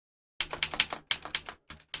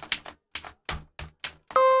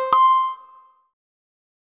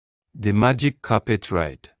The Magic Carpet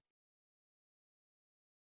Ride.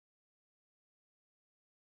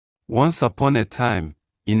 Once upon a time,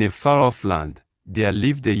 in a far-off land, there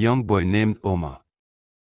lived a young boy named Omar.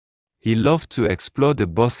 He loved to explore the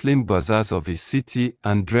bustling bazaars of his city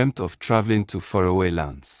and dreamt of traveling to faraway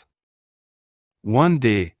lands. One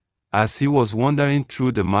day, as he was wandering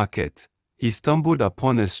through the market, he stumbled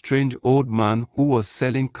upon a strange old man who was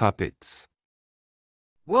selling carpets.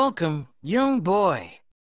 "Welcome, young boy.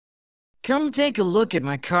 Come take a look at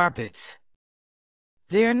my carpets.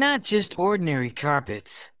 They are not just ordinary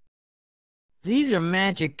carpets. These are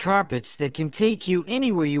magic carpets that can take you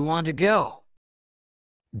anywhere you want to go."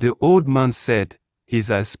 The old man said,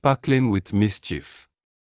 his eyes sparkling with mischief.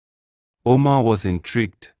 Omar was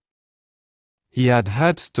intrigued. He had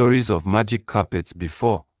heard stories of magic carpets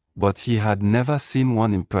before, but he had never seen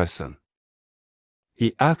one in person.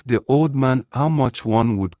 He asked the old man how much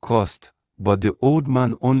one would cost, but the old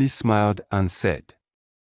man only smiled and said,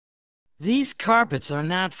 "These carpets are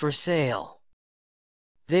not for sale.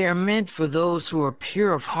 They are meant for those who are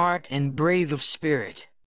pure of heart and brave of spirit."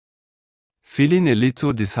 Feeling a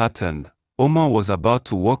little disheartened, Omar was about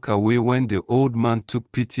to walk away when the old man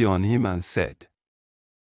took pity on him and said,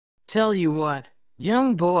 "Tell you what,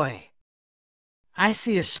 young boy. I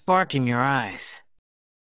see a spark in your eyes.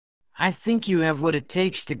 I think you have what it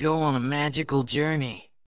takes to go on a magical journey.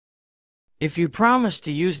 If you promise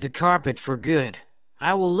to use the carpet for good,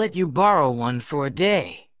 I will let you borrow one for a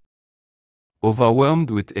day." Overwhelmed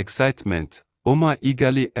with excitement, Omar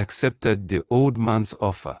eagerly accepted the old man's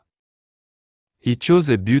offer. He chose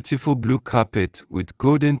a beautiful blue carpet with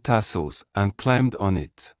golden tassels and climbed on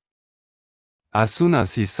it. As soon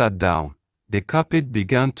as he sat down, the carpet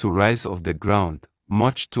began to rise off the ground,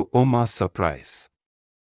 much to Omar's surprise.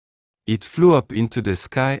 It flew up into the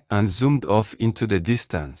sky and zoomed off into the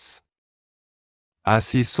distance.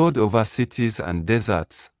 As he soared over cities and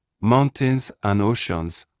deserts, mountains and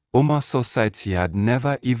oceans, Omar saw sights he had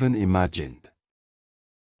never even imagined.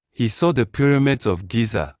 He saw the pyramids of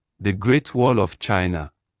Giza, the Great Wall of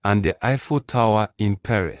China, and the Eiffel Tower in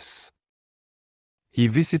Paris. He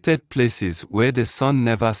visited places where the sun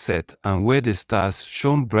never set and where the stars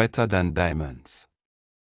shone brighter than diamonds.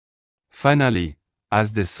 Finally,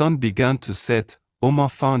 as the sun began to set, Omar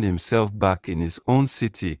found himself back in his own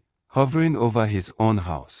city, hovering over his own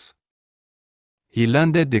house. He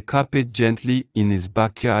landed the carpet gently in his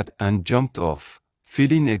backyard and jumped off,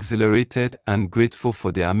 feeling exhilarated and grateful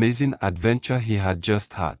for the amazing adventure he had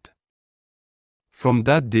just had. From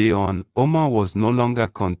that day on, Omar was no longer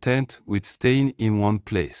content with staying in one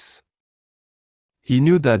place. He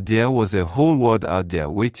knew that there was a whole world out there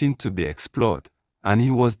waiting to be explored, and he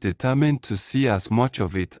was determined to see as much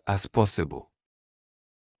of it as possible.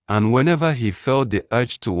 And whenever he felt the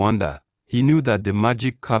urge to wander, he knew that the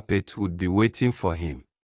magic carpet would be waiting for him.